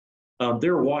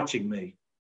 They're watching me.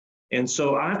 And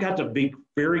so I've got to be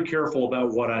very careful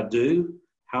about what I do,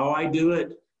 how I do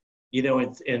it, in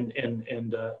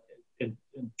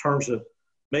terms of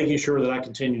making sure that I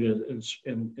continue to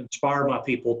inspire my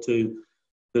people to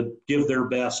give their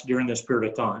best during this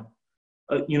period of time.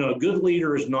 A good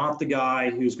leader is not the guy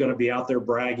who's going to be out there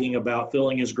bragging about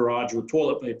filling his garage with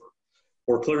toilet paper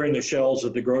or clearing the shelves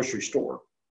at the grocery store.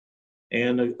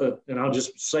 And I'll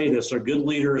just say this, a good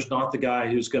leader is not the guy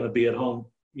who's going to be at home,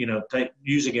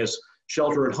 using his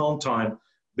shelter at home time,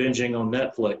 binging on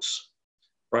Netflix,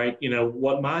 right?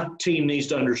 What my team needs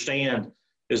to understand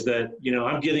is that,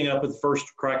 I'm getting up at the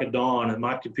first crack of dawn and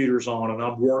my computer's on and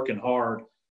I'm working hard.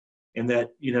 And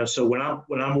that, so when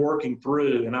I'm working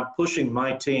through and I'm pushing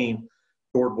my team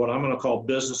toward what I'm going to call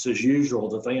business as usual,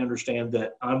 that they understand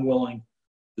that I'm willing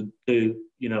to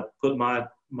put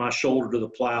my shoulder to the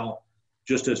plow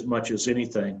just as much as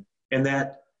anything. And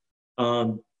that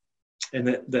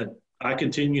I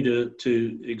continue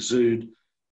to exude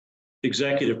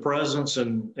executive presence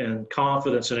and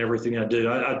confidence in everything I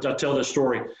do. I tell this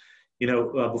story,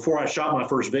 before I shot my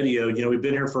first video, we've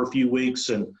been here for a few weeks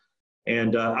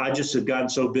and I just had gotten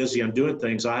so busy on doing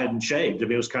things, I hadn't shaved. I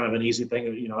mean, it was kind of an easy thing.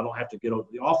 I don't have to get over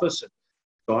to the office. And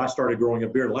so I started growing a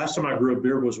beard. Last time I grew a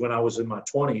beard was when I was in my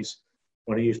 20s,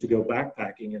 when I used to go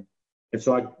backpacking. And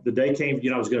so the day came,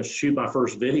 I was going to shoot my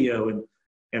first video.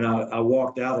 And I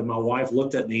walked out and my wife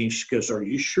looked at me and she goes, "Are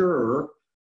you sure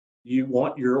you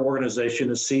want your organization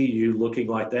to see you looking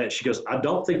like that?" She goes, "I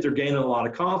don't think they're gaining a lot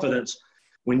of confidence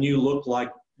when you look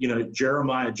like,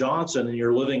 Jeremiah Johnson and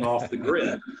you're living off the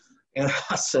grid." And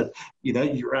I said,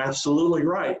 "You're absolutely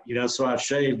right." So I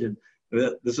shaved, and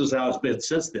this is how it's been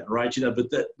since then, right?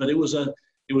 But it was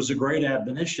a great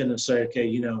admonition to say, okay,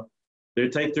 they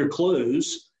take their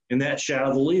clues in that shadow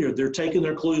of the leader. They're taking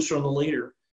their clues from the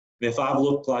leader. And if I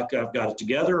look like I've got it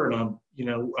together and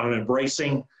I'm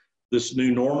embracing this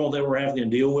new normal that we're having to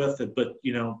deal with, but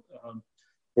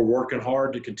we're working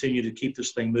hard to continue to keep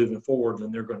this thing moving forward,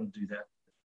 then they're going to do that.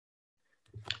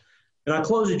 And I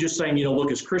close it just saying,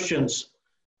 look, as Christians,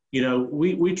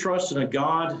 we trust in a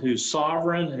God who's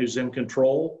sovereign, who's in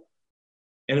control,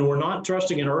 and we're not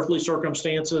trusting in earthly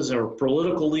circumstances or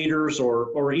political leaders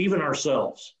or even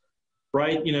ourselves,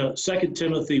 right? 2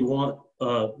 Timothy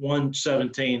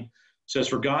 1:17 says,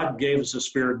 "For God gave us a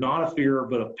spirit, not of fear,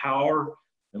 but of power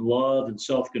and love and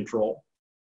self-control.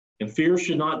 And fear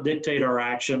should not dictate our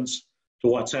actions to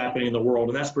what's happening in the world."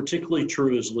 And that's particularly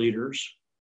true as leaders.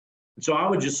 And so I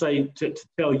would just say to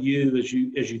tell you, as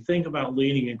you think about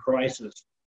leading in crisis,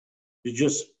 to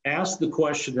just ask the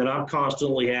question that I'm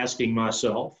constantly asking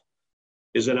myself,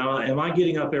 is that am I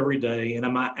getting up every day and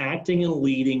am I acting and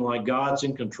leading like God's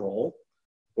in control,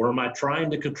 or am I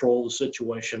trying to control the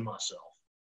situation myself?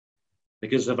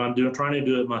 Because if I'm trying to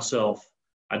do it myself,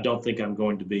 I don't think I'm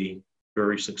going to be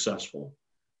very successful.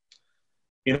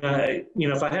 If I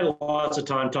had lots of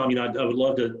time, Tom, I would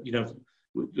love to,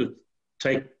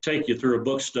 take you through a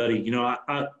book study.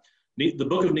 The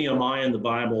book of Nehemiah in the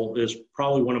Bible is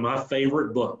probably one of my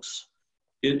favorite books.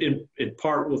 In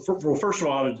part, well, first of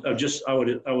all,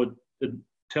 I would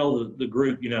tell the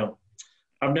group,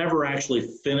 I've never actually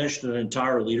finished an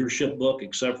entire leadership book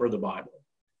except for the Bible,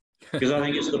 because I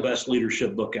think it's the best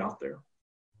leadership book out there.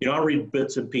 I read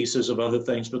bits and pieces of other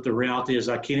things, but the reality is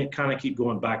I can't kind of keep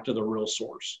going back to the real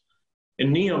source.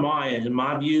 And Nehemiah, in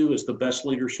my view, is the best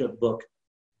leadership book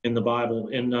in the Bible.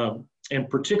 And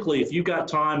particularly if you've got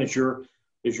time as you're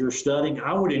studying,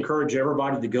 I would encourage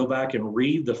everybody to go back and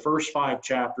read the first 5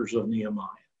 chapters of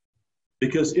Nehemiah,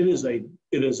 because it is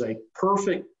a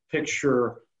perfect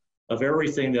picture of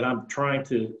everything that I'm trying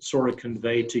to sort of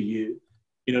convey to you.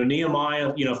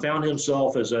 Nehemiah, found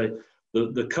himself as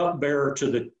the cupbearer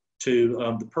to the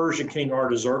Persian king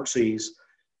Artaxerxes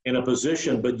in a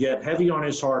position, but yet heavy on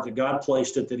his heart that God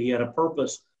placed it, that he had a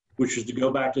purpose, which is to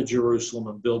go back to Jerusalem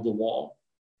and build the wall.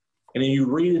 And then you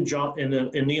read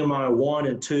in Nehemiah 1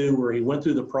 and 2, where he went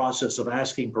through the process of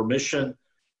asking permission.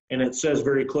 And it says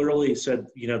very clearly, he said,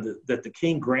 that the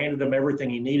king granted him everything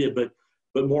he needed, but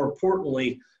more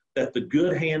importantly, that the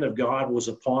good hand of God was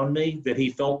upon me, that he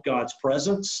felt God's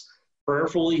presence,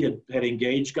 prayerfully had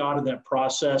engaged God in that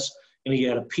process, and he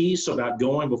had a peace about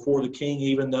going before the king,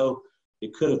 even though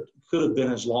it could have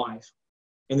been his life.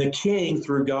 And the king,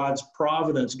 through God's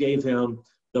providence, gave him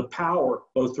the power,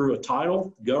 both through a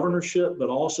title, governorship, but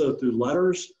also through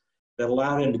letters that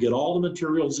allowed him to get all the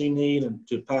materials he needed and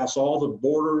to pass all the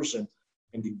borders and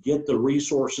to get the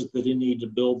resources that he needed to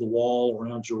build the wall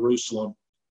around Jerusalem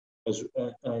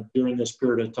during this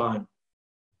period of time.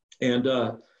 And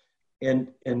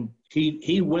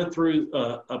he went through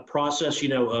a process,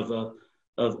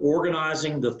 of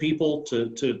organizing the people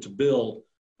to build.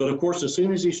 But of course, as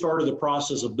soon as he started the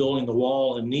process of building the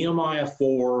wall, in Nehemiah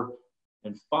 4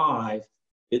 and 5,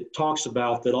 it talks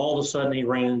about that all of a sudden he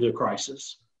ran into a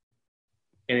crisis.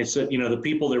 And it said,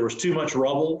 there was too much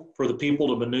rubble for the people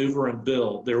to maneuver and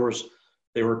build.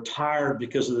 They were tired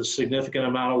because of the significant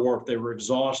amount of work. They were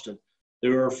exhausted. They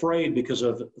were afraid because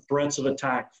of threats of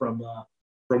attack from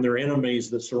their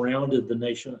enemies that surrounded the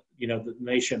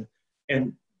nation,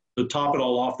 And to top it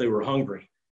all off, they were hungry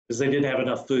because they didn't have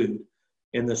enough food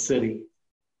in the city.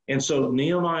 And so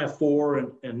Nehemiah 4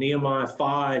 and Nehemiah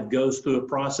 5 goes through a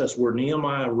process where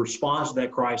Nehemiah responds to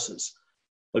that crisis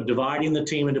of dividing the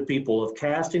team into people, of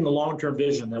casting the long-term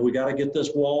vision that we got to get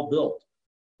this wall built,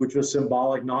 which was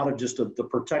symbolic not of just of the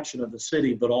protection of the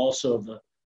city, but also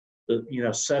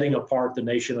the setting apart the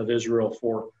nation of Israel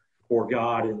for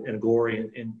God and glory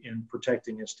in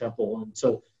protecting his temple. And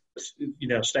so,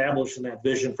 establishing that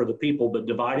vision for the people, but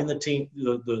dividing the team,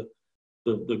 the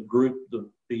the group, the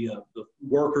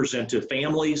workers into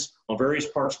families on various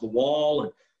parts of the wall,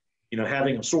 and, you know,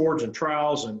 having swords and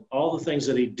trowels and all the things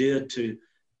that he did to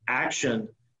action,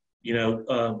 you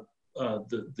know,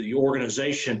 the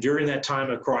organization during that time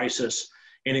of crisis,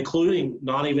 and including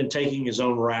not even taking his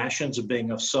own rations and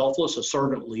being a selfless, a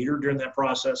servant leader during that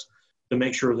process to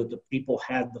make sure that the people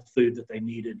had the food that they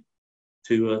needed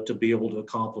to be able to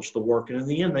accomplish the work. And in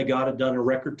the end, they got it done in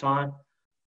record time.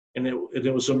 And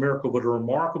it was a miracle, but a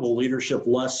remarkable leadership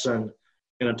lesson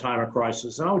in a time of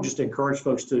crisis. And I would just encourage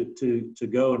folks to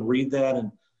go and read that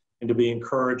and to be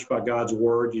encouraged by God's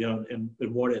word, you know, and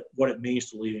what it means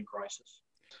to lead in crisis.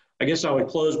 I guess I would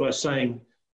close by saying,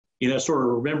 you know, sort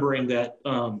of remembering that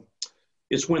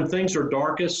it's when things are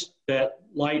darkest that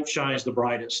light shines the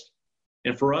brightest.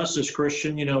 And for us as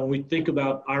Christian, you know, when we think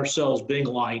about ourselves being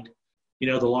light, you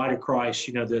know, the light of Christ,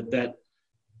 you know, that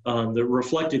the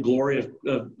reflected glory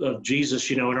of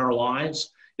Jesus, you know, in our lives,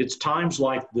 it's times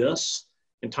like this,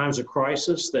 in times of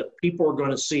crisis, that people are going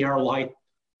to see our light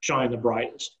shine the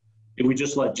brightest if we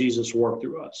just let Jesus work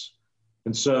through us.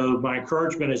 And so my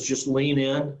encouragement is just lean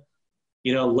in,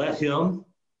 you know, let him,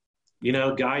 you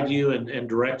know, guide you and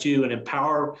direct you and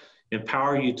empower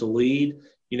you to lead.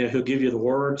 You know, he'll give you the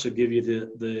words, he'll give you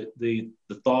the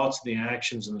thoughts, the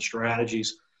actions, and the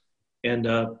strategies. And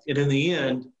in the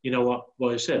end, you know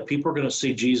what I said, people are going to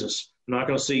see Jesus. They're not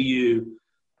going to see you,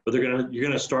 but you're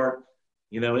going to start,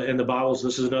 you know, in the Bibles,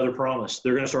 this is another promise.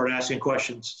 They're going to start asking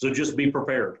questions. So just be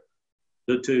prepared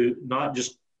to not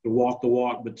just to walk the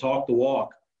walk, but talk the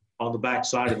walk on the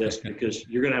backside of this, because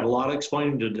you're going to have a lot of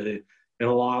explaining to do and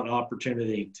a lot of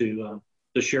opportunity to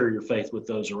share your faith with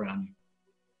those around you.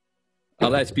 Oh,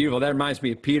 that's beautiful. That reminds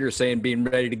me of Peter saying, being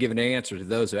ready to give an answer to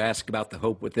those who ask about the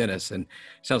hope within us. And it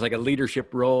sounds like a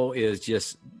leadership role is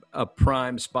just a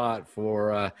prime spot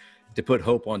for to put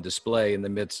hope on display in the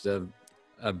midst of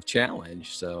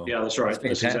challenge. So yeah, that's right.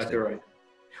 That's exactly right.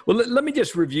 Well, let me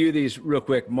just review these real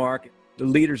quick, Mark. The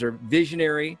leaders are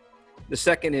visionary. The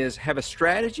second is have a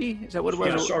strategy. Is that what it was?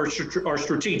 Yes, or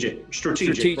strategic.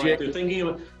 Right? They're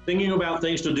thinking about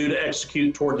things to do to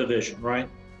execute toward the vision, right?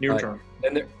 Near term.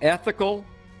 And they're ethical,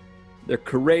 they're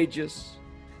courageous,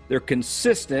 they're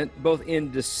consistent, both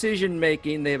in decision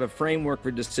making. They have a framework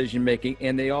for decision making,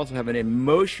 and they also have an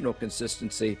emotional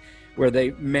consistency where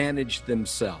they manage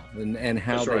themselves and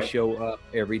how they show up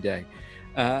every day.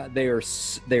 They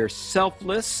are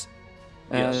selfless.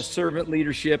 Yes. Servant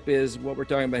leadership is what we're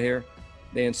talking about here.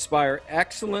 They inspire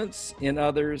excellence in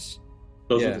others.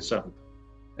 Those are the seven.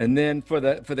 And then for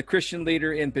the Christian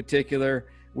leader in particular,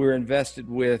 we're invested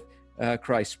with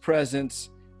Christ's presence.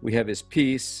 We have his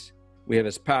peace. We have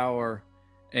his power.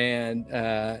 And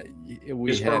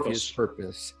we have his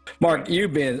purpose. Mark,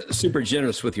 you've been super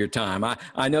generous with your time.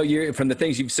 I know you, from the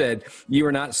things you've said, you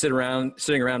are not sitting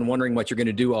around wondering what you're going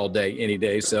to do all day, any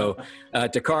day. So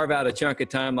to carve out a chunk of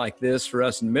time like this for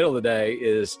us in the middle of the day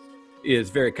is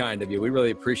very kind of you. We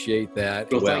really appreciate that.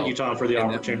 Well, thank you, Tom, for the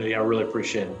opportunity. I really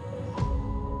appreciate it.